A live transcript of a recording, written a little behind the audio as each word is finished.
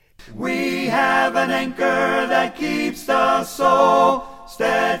We have an anchor that keeps the soul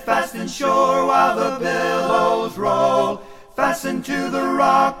steadfast and sure while the billows roll. Fastened to the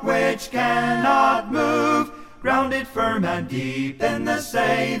rock which cannot move, grounded firm and deep in the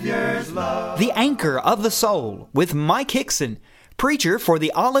Savior's love. The Anchor of the Soul with Mike Hickson, preacher for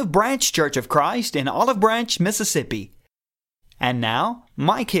the Olive Branch Church of Christ in Olive Branch, Mississippi. And now,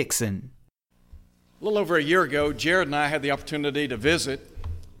 Mike Hickson. A little over a year ago, Jared and I had the opportunity to visit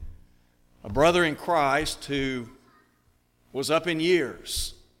a brother in Christ who was up in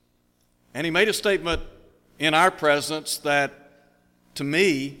years. And he made a statement in our presence that, to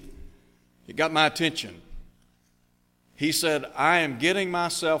me, it got my attention. He said, "I am getting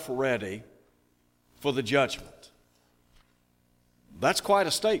myself ready for the judgment." That's quite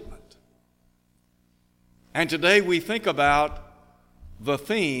a statement. And today we think about the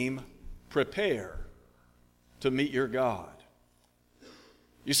theme, prepare to meet your God.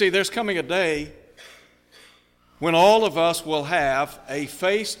 You see, there's coming a day when all of us will have a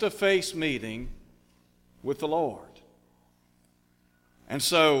face-to-face meeting with the Lord. And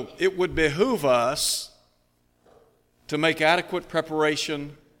so it would behoove us to make adequate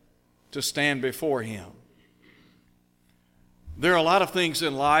preparation to stand before Him. There are a lot of things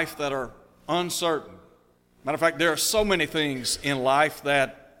in life that are uncertain. Matter of fact, there are so many things in life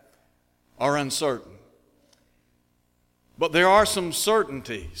that are uncertain. But there are some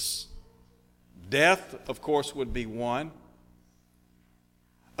certainties. Death, of course, would be one.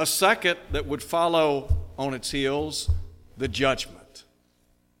 A second that would follow on its heels, the judgment.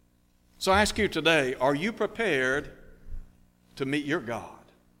 So I ask you today, are you prepared to meet your God?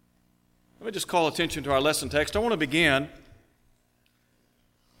 Let me just call attention to our lesson text. I want to begin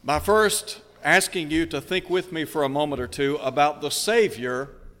by first asking you to think with me for a moment or two about the Savior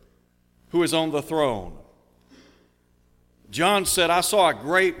who is on the throne. John said, "I saw a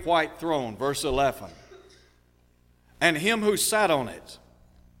great white throne," verse 11, "and him who sat on it,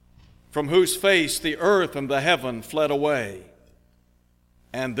 from whose face the earth and the heaven fled away,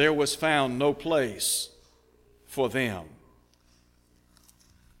 and there was found no place for them."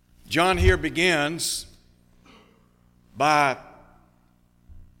 John here begins by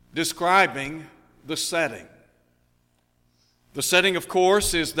describing the setting. The setting, of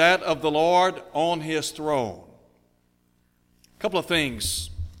course, is that of the Lord on His throne. A couple of things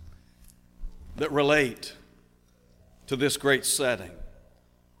that relate to this great setting.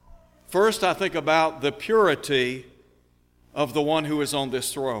 First, I think about the purity of the one who is on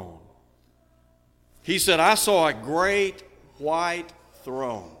this throne. He said, "I saw a great white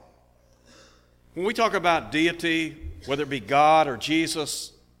throne." When we talk about deity, whether it be God or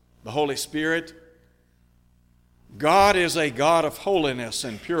Jesus, the Holy Spirit, God is a God of holiness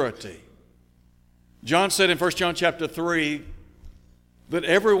and purity. John said in 1 John chapter 3 that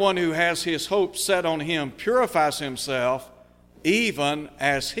everyone who has his hope set on Him purifies himself even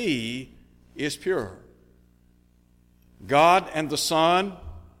as He is pure. God and the Son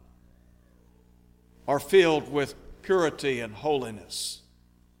are filled with purity and holiness.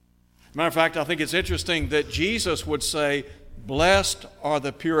 Matter of fact, I think it's interesting that Jesus would say, "Blessed are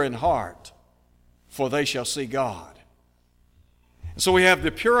the pure in heart, for they shall see God." So we have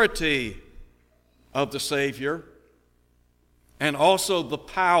the purity of the Savior and also the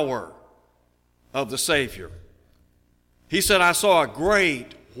power of the Savior. He said, "I saw a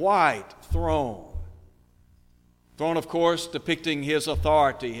great white throne." Throne, of course, depicting His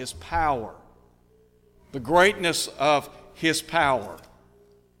authority, His power, the greatness of His power.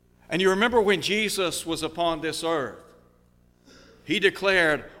 And you remember when Jesus was upon this earth, He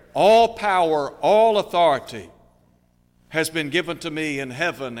declared, "All power, all authority has been given to me in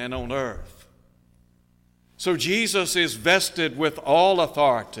heaven and on earth." So Jesus is vested with all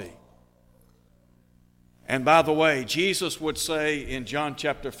authority. And by the way, Jesus would say in John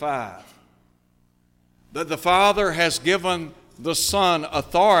chapter 5 that the Father has given the Son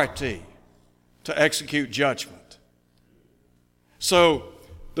authority to execute judgment. So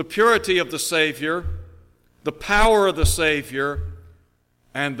the purity of the Savior, the power of the Savior,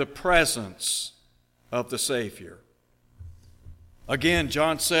 and the presence of the Savior. Again,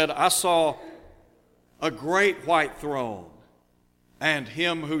 John said, "I saw a great white throne and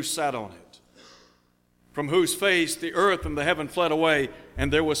Him who sat on it, from whose face the earth and the heaven fled away,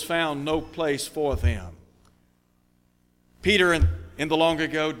 and there was found no place for them." Peter in the long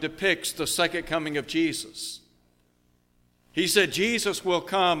ago depicts the second coming of Jesus. He said, "Jesus will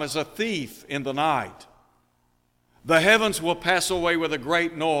come as a thief in the night. The heavens will pass away with a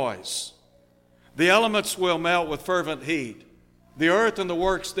great noise. The elements will melt with fervent heat. The earth and the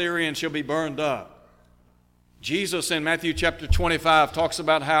works therein shall be burned up. Jesus in Matthew chapter 25 talks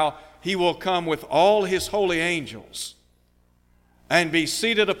about how he will come with all his holy angels and be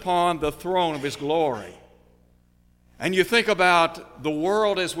seated upon the throne of his glory. And you think about the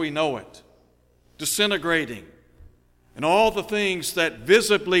world as we know it, disintegrating, and all the things that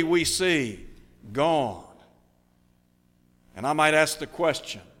visibly we see gone. And I might ask the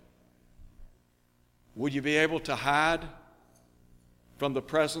question, would you be able to hide from the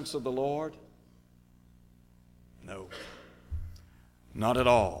presence of the Lord? No, not at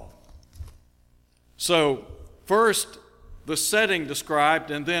all. So, first, the setting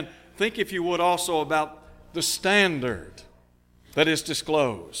described, and then think, if you would, also about the standard that is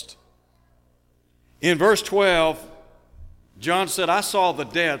disclosed. In verse 12, John said, I saw the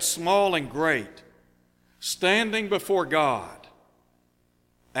dead, small and great, standing before God,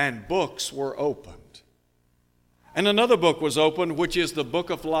 and books were opened. And another book was opened, which is the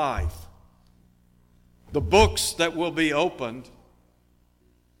book of life. The books that will be opened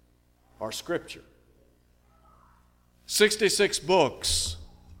are Scripture. 66 books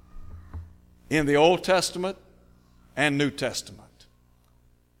in the Old Testament and New Testament.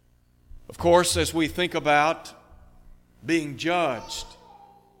 Of course, as we think about being judged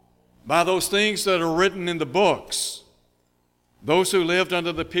by those things that are written in the books, those who lived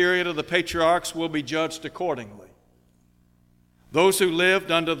under the period of the patriarchs will be judged accordingly. Those who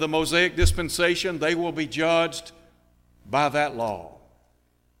lived under the Mosaic dispensation, they will be judged by that law.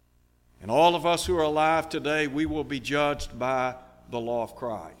 And all of us who are alive today, we will be judged by the law of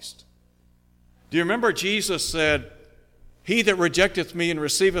Christ. Do you remember Jesus said, He that rejecteth me and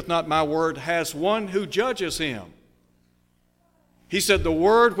receiveth not my word has one who judges him. He said, the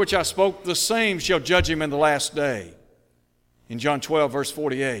word which I spoke, the same shall judge him in the last day. In John 12, verse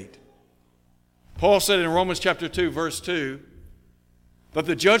 48. Paul said in Romans chapter 2, verse 2, that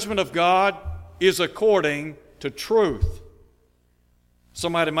the judgment of God is according to truth.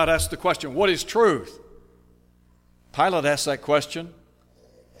 Somebody might ask the question, what is truth? Pilate asked that question.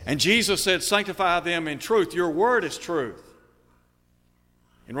 And Jesus said, sanctify them in truth. Your word is truth.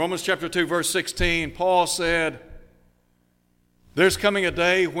 In Romans chapter 2, verse 16, Paul said, there's coming a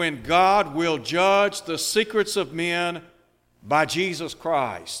day when God will judge the secrets of men by Jesus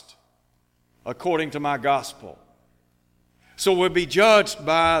Christ, according to my gospel. So we'll be judged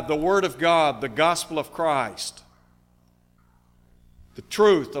by the Word of God, the gospel of Christ, the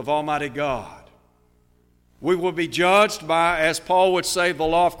truth of Almighty God. We will be judged by, as Paul would say, the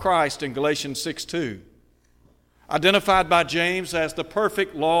law of Christ in Galatians 6:2, identified by James as the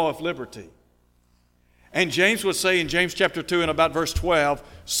perfect law of liberty. And James would say in James chapter 2 and about verse 12,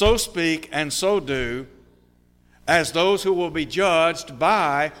 so speak and so do as those who will be judged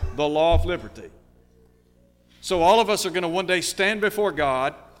by the law of liberty. So all of us are going to one day stand before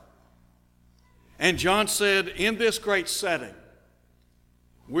God. And John said, in this great setting,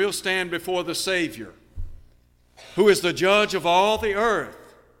 we'll stand before the Savior, who is the judge of all the earth.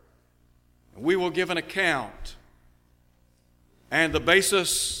 We will give an account. And the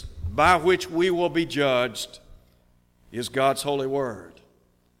basis by which we will be judged is God's holy word.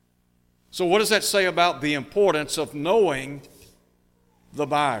 So what does that say about the importance of knowing the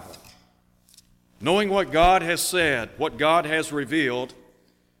Bible? Knowing what God has said, what God has revealed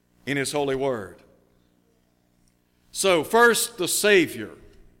in His holy word. So first, the Savior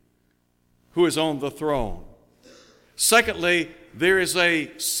who is on the throne. Secondly, there is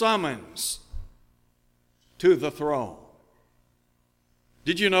a summons to the throne.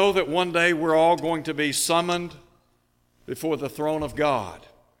 Did you know that one day we're all going to be summoned before the throne of God?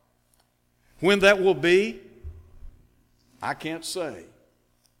 When that will be, I can't say.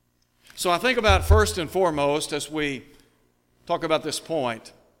 So I think about first and foremost, as we talk about this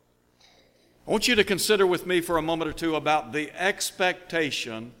point, I want you to consider with me for a moment or two about the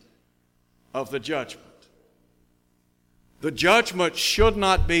expectation of the judgment. The judgment should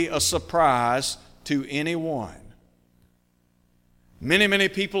not be a surprise to anyone. Many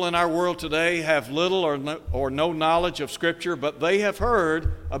people in our world today have little or no knowledge of Scripture, but they have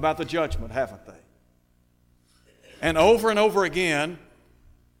heard about the judgment, haven't they? And over again,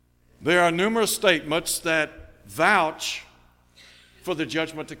 there are numerous statements that vouch for the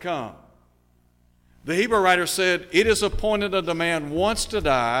judgment to come. The Hebrew writer said, it is appointed unto man once to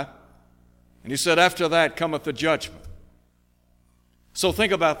die, and he said, after that cometh the judgment. So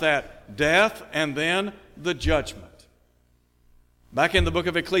think about that, death and then the judgment. Back in the book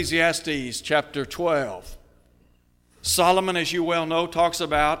of Ecclesiastes, chapter 12, Solomon, as you well know, talks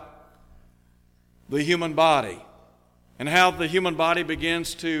about the human body and how the human body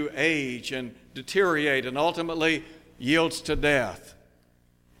begins to age and deteriorate and ultimately yields to death.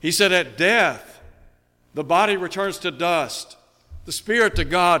 He said, at death, The body returns to dust, the spirit to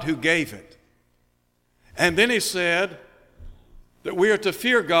God who gave it. And then he said that we are to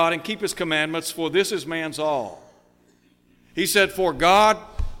fear God and keep his commandments, for this is man's all. He said, for God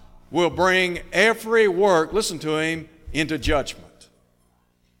will bring every work, listen to him, into judgment.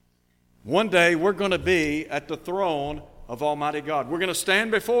 One day we're going to be at the throne of Almighty God. We're going to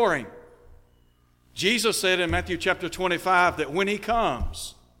stand before him. Jesus said in Matthew chapter 25 that when he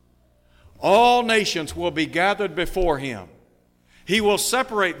comes, all nations will be gathered before him. He will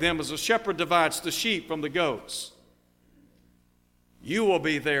separate them as a shepherd divides the sheep from the goats. You will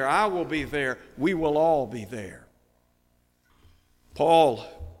be there. I will be there. We will all be there. Paul,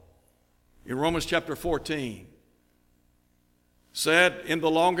 in Romans chapter 14, said in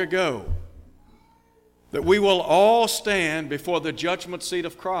the long ago that we will all stand before the judgment seat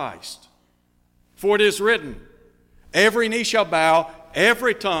of Christ. For it is written, every knee shall bow,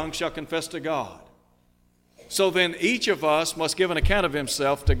 every tongue shall confess to God. So then each of us must give an account of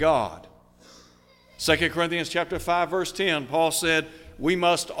himself to God. 2 Corinthians chapter 5, verse 10, Paul said, we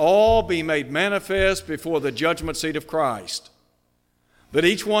must all be made manifest before the judgment seat of Christ, that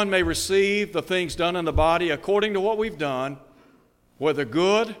each one may receive the things done in the body according to what we've done, whether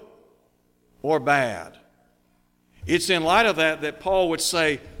good or bad. It's in light of that Paul would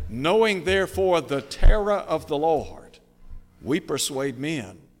say, knowing therefore the terror of the Lord, we persuade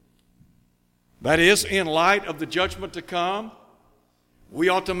men. That is, in light of the judgment to come, we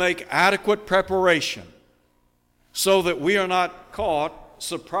ought to make adequate preparation so that we are not caught,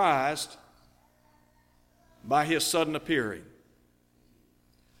 surprised by his sudden appearing.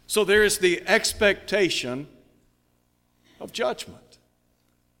 So there is the expectation of judgment.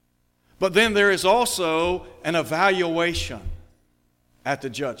 But then there is also an evaluation at the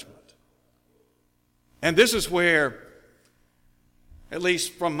judgment. And this is where, at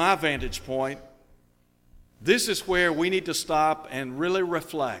least from my vantage point, this is where we need to stop and really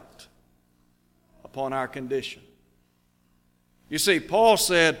reflect upon our condition. You see, Paul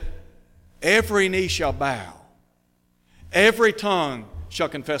said, every knee shall bow, every tongue shall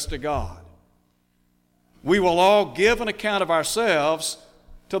confess to God. We will all give an account of ourselves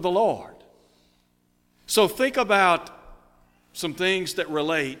to the Lord. So think about some things that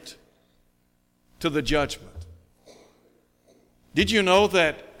relate to the judgment. Did you know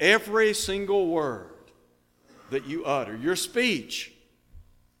that every single word that you utter, your speech,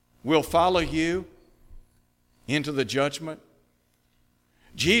 will follow you into the judgment?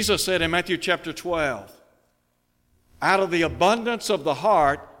 Jesus said in Matthew chapter 12, out of the abundance of the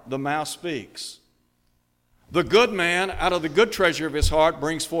heart, the mouth speaks. The good man, out of the good treasure of his heart,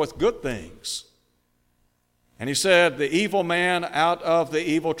 brings forth good things. And he said, the evil man, out of the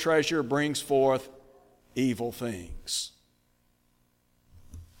evil treasure, brings forth evil things.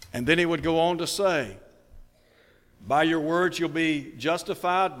 And then he would go on to say, by your words you'll be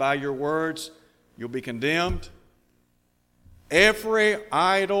justified, by your words you'll be condemned. Every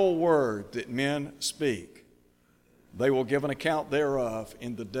idle word that men speak, they will give an account thereof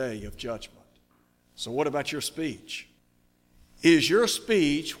in the day of judgment. So what about your speech? Is your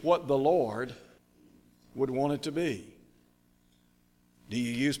speech what the Lord would want it to be? Do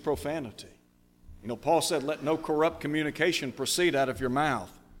you use profanity? You know, Paul said, let no corrupt communication proceed out of your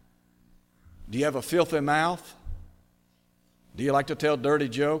mouth. Do you have a filthy mouth? Do you like to tell dirty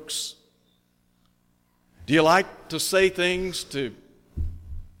jokes? Do you like to say things to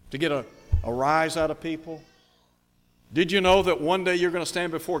get a rise out of people? Did you know that one day you're going to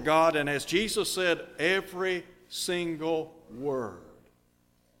stand before God, and as Jesus said, every single word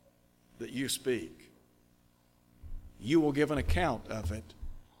that you speak, you will give an account of it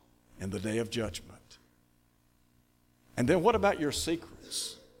in the day of judgment. And then what about your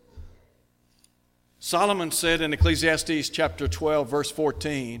secrets? Solomon said in Ecclesiastes chapter 12, verse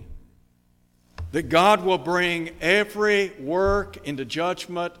 14, that God will bring every work into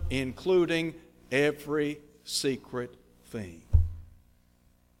judgment, including every secret thing.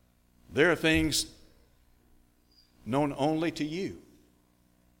 There are things known only to you.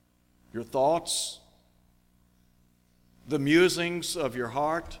 Your thoughts, the musings of your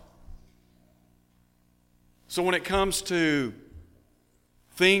heart. So when it comes to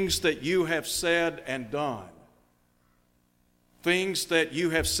things that you have said and done, things that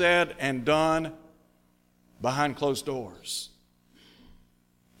you have said and done behind closed doors,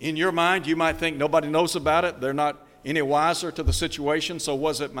 in your mind you might think nobody knows about it, they're not any wiser to the situation, so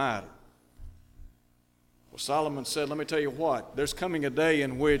what does it matter? Well, Solomon said, let me tell you what, there's coming a day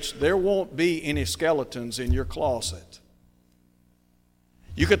in which there won't be any skeletons in your closet.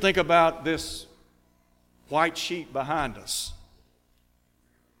 You could think about this white sheet behind us.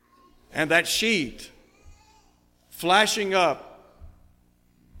 And that sheet flashing up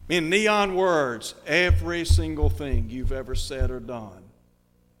in neon words every single thing you've ever said or done.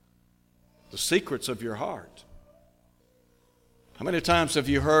 The secrets of your heart. How many times have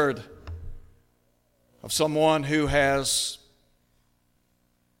you heard of someone who has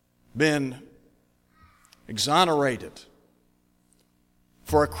been exonerated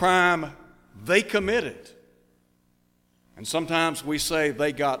for a crime they committed? And sometimes we say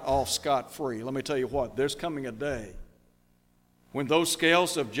they got off scot-free. Let me tell you what, there's coming a day when those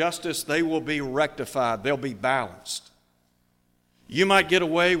scales of justice, they will be rectified. They'll be balanced. You might get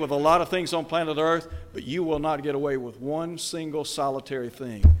away with a lot of things on planet Earth, but you will not get away with one single solitary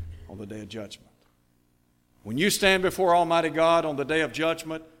thing on the day of judgment. When you stand before Almighty God on the day of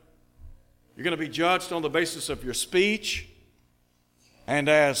judgment, you're going to be judged on the basis of your speech, and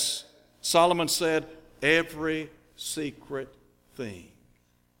as Solomon said, every secret thing.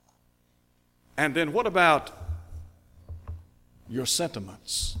 And then what about your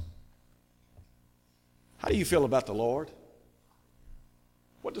sentiments? How do you feel about the Lord?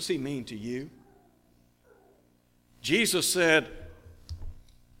 What does He mean to you? Jesus said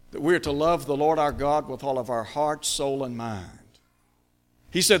that we're to love the Lord our God with all of our heart, soul, and mind.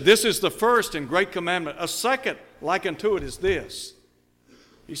 He said, this is the first and great commandment. A second like unto it is this.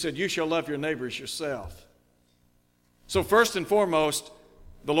 He said, you shall love your neighbor as yourself. So first and foremost,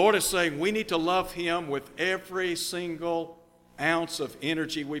 the Lord is saying we need to love Him with every single ounce of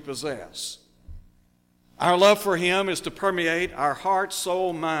energy we possess. Our love for Him is to permeate our heart,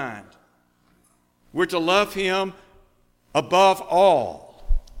 soul, mind. We're to love Him above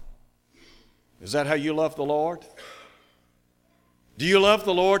all. Is that how you love the Lord? Do you love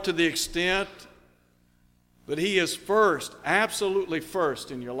the Lord to the extent that He is first, absolutely first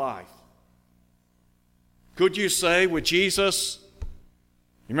in your life? Could you say with Jesus,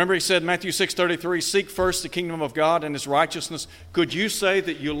 remember He said in Matthew 6:33, seek first the kingdom of God and His righteousness. Could you say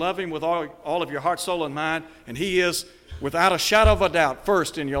that you love Him with all of your heart, soul, and mind, and He is, without a shadow of a doubt,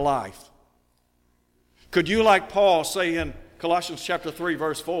 first in your life? Could you, like Paul, say in Colossians chapter 3,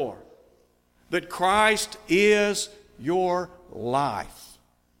 verse 4, that Christ is your life?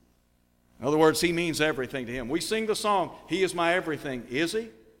 In other words, He means everything to Him. We sing the song, He is my everything. Is He?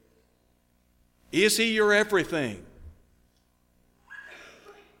 Is He your everything?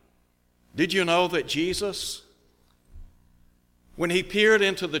 Did you know that Jesus, when He peered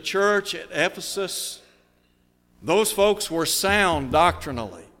into the church at Ephesus, those folks were sound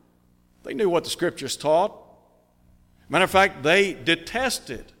doctrinally. They knew what the Scriptures taught. Matter of fact, they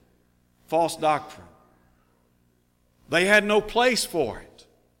detested false doctrine. They had no place for it.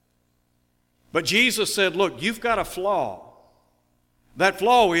 But Jesus said, look, you've got a flaw. That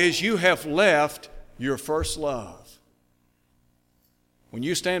flaw is you have left your first love. When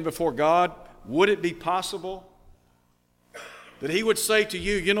you stand before God, would it be possible that He would say to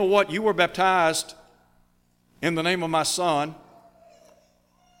you, you know what, you were baptized in the name of my Son,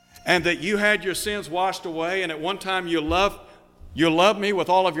 and that you had your sins washed away, and at one time you loved me with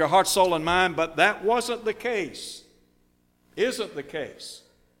all of your heart, soul, and mind, but that wasn't the case, isn't the case,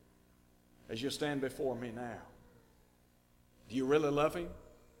 as you stand before me now. Do you really love Him?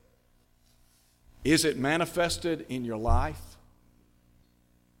 Is it manifested in your life?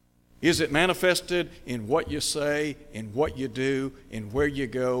 Is it manifested in what you say, in what you do, in where you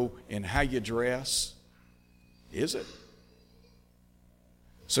go, in how you dress? Is it?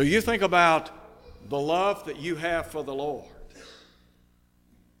 So you think about the love that you have for the Lord.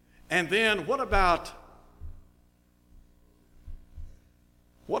 And then what about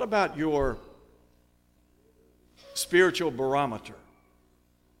your spiritual barometer?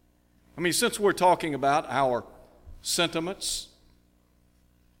 I mean, since we're talking about our sentiments,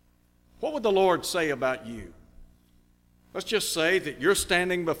 what would the Lord say about you? Let's just say that you're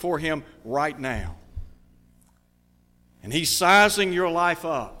standing before Him right now, and He's sizing your life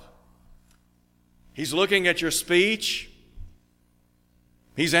up. He's looking at your speech.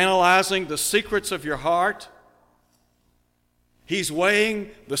 He's analyzing the secrets of your heart. He's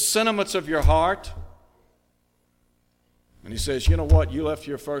weighing the sentiments of your heart. And He says, you know what? You left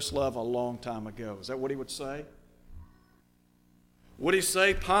your first love a long time ago. Is that what He would say? Would He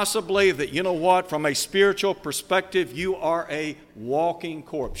say possibly that, you know what, from a spiritual perspective, you are a walking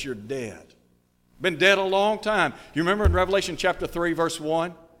corpse. You're dead. Been dead a long time. You remember in Revelation chapter 3, verse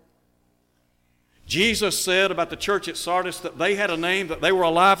 1? Jesus said about the church at Sardis that they had a name, that they were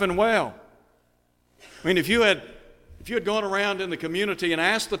alive and well. I mean, if you had gone around in the community and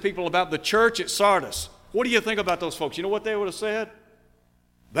asked the people about the church at Sardis, what do you think about those folks? You know what they would have said?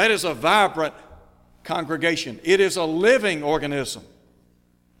 That is a vibrant congregation. It is a living organism.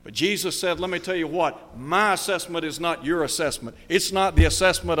 But Jesus said, let me tell you what, my assessment is not your assessment. It's not the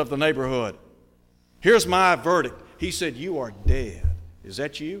assessment of the neighborhood. Here's my verdict. He said, you are dead. Is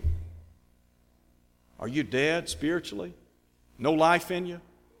that you? Are you dead spiritually? No life in you?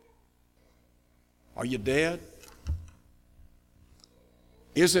 Are you dead?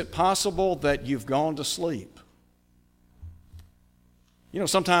 Is it possible that you've gone to sleep? You know,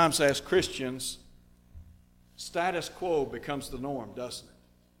 sometimes as Christians, status quo becomes the norm, doesn't it?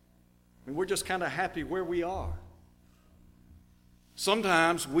 I mean, we're just kind of happy where we are.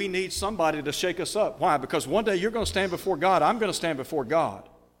 Sometimes we need somebody to shake us up. Why? Because one day you're going to stand before God. I'm going to stand before God.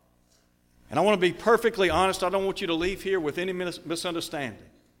 And I want to be perfectly honest. I don't want you to leave here with any misunderstanding.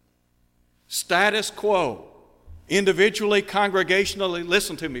 Status quo, individually, congregationally,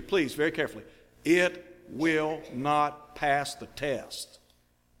 listen to me, please, very carefully. It will not pass the test.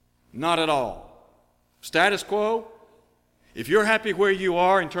 Not at all. Status quo, if you're happy where you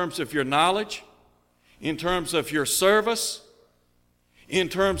are in terms of your knowledge, in terms of your service, in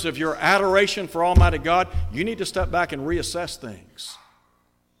terms of your adoration for Almighty God, you need to step back and reassess things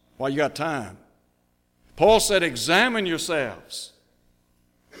while you got time. Paul said, examine yourselves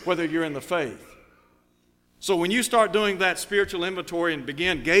whether you're in the faith. So when you start doing that spiritual inventory and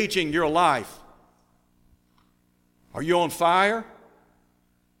begin gauging your life, are you on fire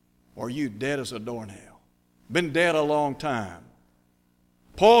or are you dead as a doornail? Been dead a long time.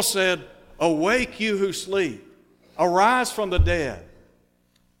 Paul said, awake you who sleep, arise from the dead.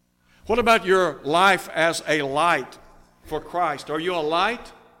 What about your life as a light for Christ? Are you a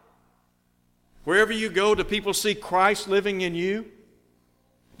light? Wherever you go, do people see Christ living in you?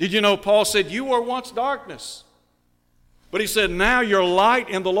 Did you know Paul said, you were once darkness. But he said, now you're light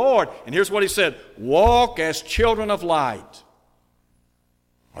in the Lord. And here's what he said, walk as children of light.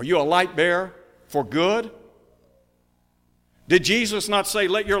 Are you a light bearer for good? Did Jesus not say,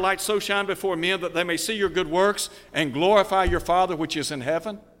 let your light so shine before men that they may see your good works and glorify your Father which is in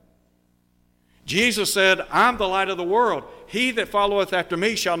heaven? Jesus said, I'm the light of the world. He that followeth after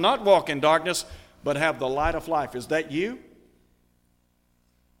me shall not walk in darkness, but have the light of life. Is that you?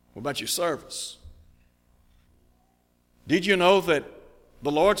 What about your service? Did you know that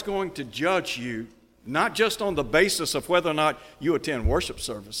the Lord's going to judge you not just on the basis of whether or not you attend worship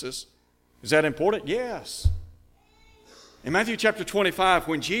services? Is that important? Yes. In Matthew chapter 25,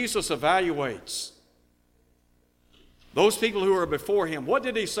 when Jesus evaluates those people who are before him, what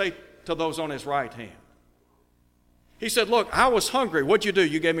did he say to those on his right hand? He said, look, I was hungry. What'd you do?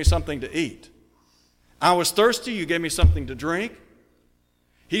 You gave me something to eat. I was thirsty. You gave me something to drink.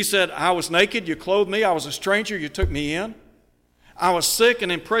 He said, I was naked. You clothed me. I was a stranger. You took me in. I was sick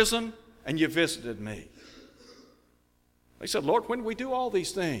and in prison, and you visited me. They said, Lord, when did we do all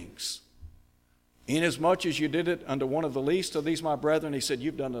these things? Inasmuch as you did it unto one of the least of these my brethren, he said,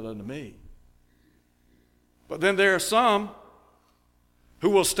 you've done it unto me. But then there are some who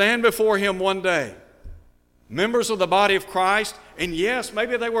will stand before him one day, members of the body of Christ, and yes,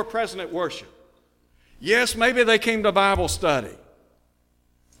 maybe they were present at worship. Yes, maybe they came to Bible study.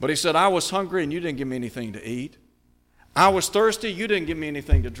 But he said, I was hungry and you didn't give me anything to eat. I was thirsty, you didn't give me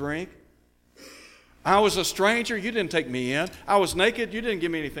anything to drink. I was a stranger, you didn't take me in. I was naked, you didn't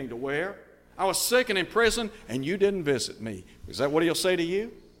give me anything to wear. I was sick and in prison, and you didn't visit me. Is that what he'll say to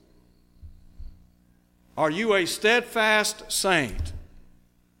you? Are you a steadfast saint?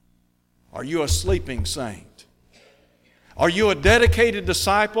 Are you a sleeping saint? Are you a dedicated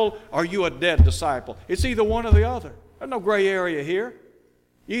disciple? Are you a dead disciple? It's either one or the other. There's no gray area here.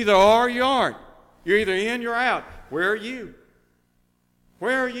 You either are or you aren't. You're either in, you're out. Where are you?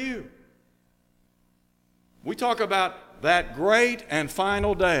 Where are you? We talk about that great and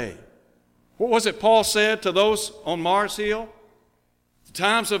final day. What was it Paul said to those on Mars Hill? The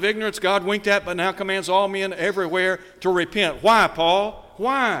times of ignorance God winked at, but now commands all men everywhere to repent. Why, Paul?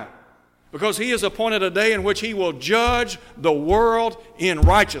 Why? Because he has appointed a day in which he will judge the world in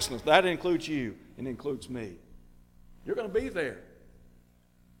righteousness. That includes you and includes me. You're going to be there.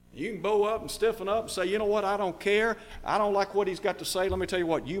 You can bow up and stiffen up and say, you know what, I don't care. I don't like what he's got to say. Let me tell you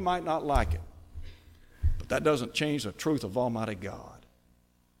what, you might not like it. But that doesn't change the truth of Almighty God.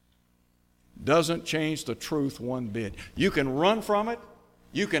 Doesn't change the truth one bit. You can run from it.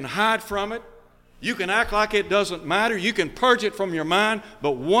 You can hide from it. You can act like it doesn't matter. You can purge it from your mind.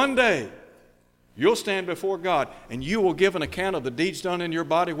 But one day, you'll stand before God and you will give an account of the deeds done in your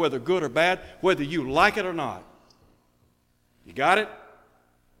body, whether good or bad, whether you like it or not. You got it?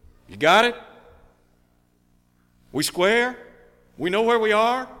 You got it? We square? We know where we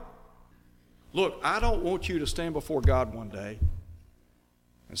are? Look, I don't want you to stand before God one day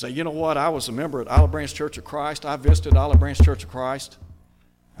and say, you know what, I was a member at Olive Branch Church of Christ. I visited Olive Branch Church of Christ.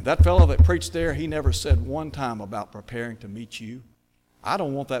 And that fellow that preached there, he never said one time about preparing to meet you. I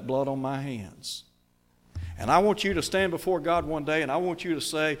don't want that blood on my hands. And I want you to stand before God one day and I want you to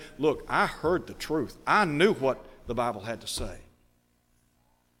say, look, I heard the truth. I knew what the Bible had to say.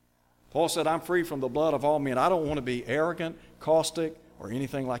 Paul said, I'm free from the blood of all men. I don't want to be arrogant, caustic, or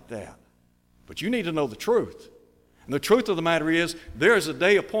anything like that. But you need to know the truth. And the truth of the matter is, there is a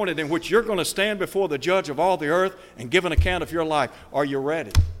day appointed in which you're going to stand before the judge of all the earth and give an account of your life. Are you ready?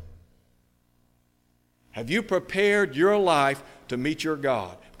 Have you prepared your life to meet your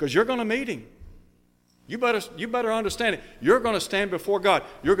God? Because you're going to meet Him. You better understand it. You're going to stand before God.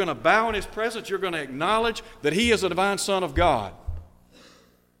 You're going to bow in His presence. You're going to acknowledge that He is the divine Son of God.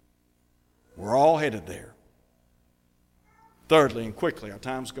 We're all headed there. Thirdly, and quickly, our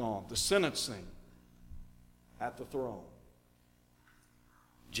time's gone, the sentencing at the throne.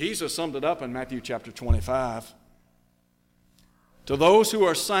 Jesus summed it up in Matthew chapter 25. To those who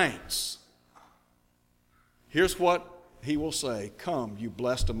are saints, here's what He will say, come, you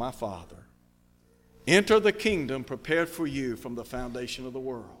blessed of my Father. Enter the kingdom prepared for you from the foundation of the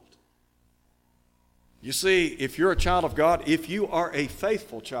world. You see, if you're a child of God, if you are a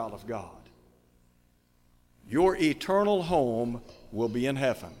faithful child of God, your eternal home will be in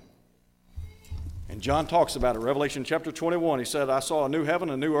heaven. And John talks about it, Revelation chapter 21. He said, I saw a new heaven,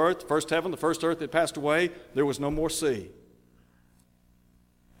 a new earth. First heaven, the first earth that passed away, there was no more sea.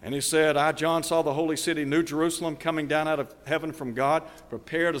 And he said, I, John, saw the holy city, New Jerusalem, coming down out of heaven from God,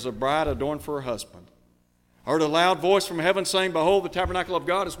 prepared as a bride adorned for her husband. I heard a loud voice from heaven saying, behold, the tabernacle of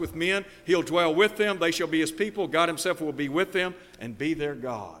God is with men. He'll dwell with them. They shall be His people. God Himself will be with them and be their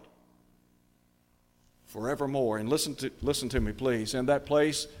God forevermore. And listen to me, please. In that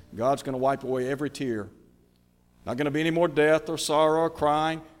place, God's going to wipe away every tear. Not going to be any more death or sorrow or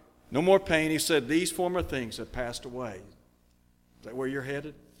crying. No more pain. He said, these former things have passed away. Is that where you're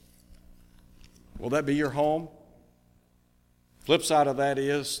headed? Will that be your home? Flip side of that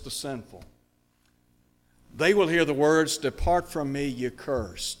is the sinful. They will hear the words, depart from me, you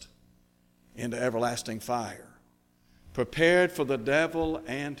cursed, into everlasting fire, prepared for the devil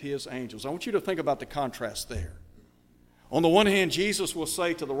and his angels. I want you to think about the contrast there. On the one hand, Jesus will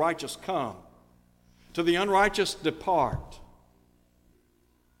say to the righteous, come. To the unrighteous, depart.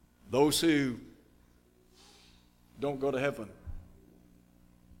 Those who don't go to heaven,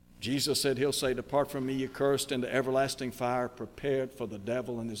 Jesus said He'll say, depart from me, you cursed, into everlasting fire, prepared for the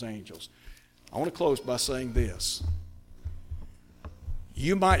devil and his angels. I want to close by saying this.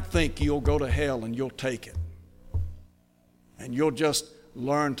 You might think you'll go to hell and you'll take it. And you'll just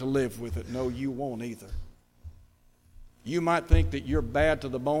learn to live with it. No, you won't either. You might think that you're bad to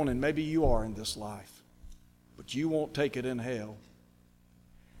the bone, and maybe you are in this life. But you won't take it in hell.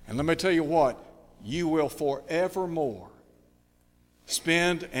 And let me tell you what, you will forevermore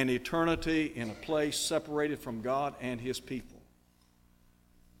spend an eternity in a place separated from God and His people.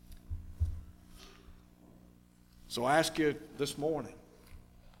 So I ask you this morning,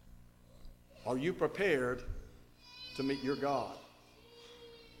 are you prepared to meet your God?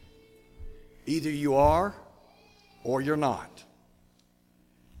 Either you are or you're not.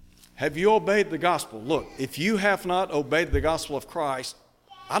 Have you obeyed the gospel? Look, if you have not obeyed the gospel of Christ,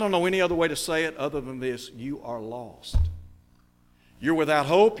 I don't know any other way to say it other than this: you are lost. You're without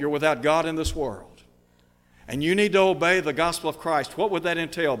hope, you're without God in this world. And you need to obey the gospel of Christ. What would that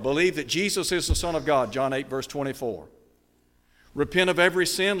entail? Believe that Jesus is the Son of God, John 8, verse 24. Repent of every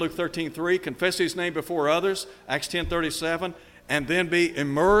sin, Luke 13:3. Confess His name before others, Acts 10:37. And then be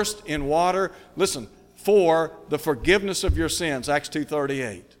immersed in water, listen, for the forgiveness of your sins, Acts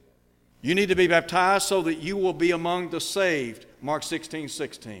 2:38. You need to be baptized so that you will be among the saved, Mark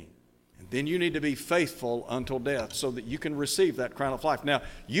 16:16. And then you need to be faithful until death so that you can receive that crown of life. Now,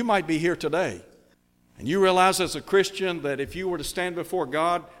 you might be here today, and you realize as a Christian that if you were to stand before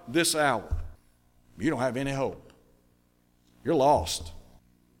God this hour, you don't have any hope. You're lost.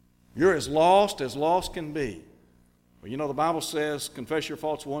 You're as lost can be. Well, you know, the Bible says, confess your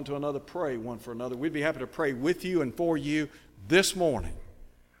faults one to another, pray one for another. We'd be happy to pray with you and for you this morning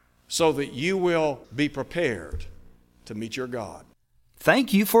so that you will be prepared to meet your God.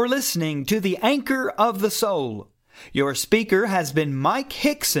 Thank you for listening to the Anchor of the Soul. Your speaker has been Mike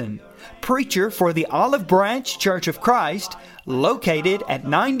Hickson, preacher for the Olive Branch Church of Christ, located at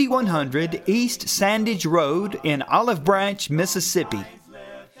 9100 East Sandage Road in Olive Branch, Mississippi.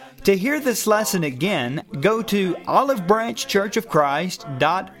 To hear this lesson again, go to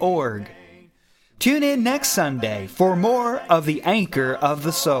olivebranchchurchofchrist.org. Tune in next Sunday for more of the Anchor of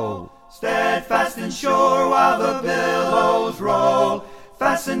the Soul. Steadfast and sure while the billows roll,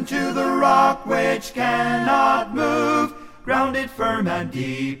 fastened to the rock which cannot move. grounded firm and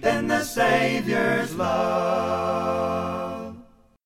deep in the Savior's love.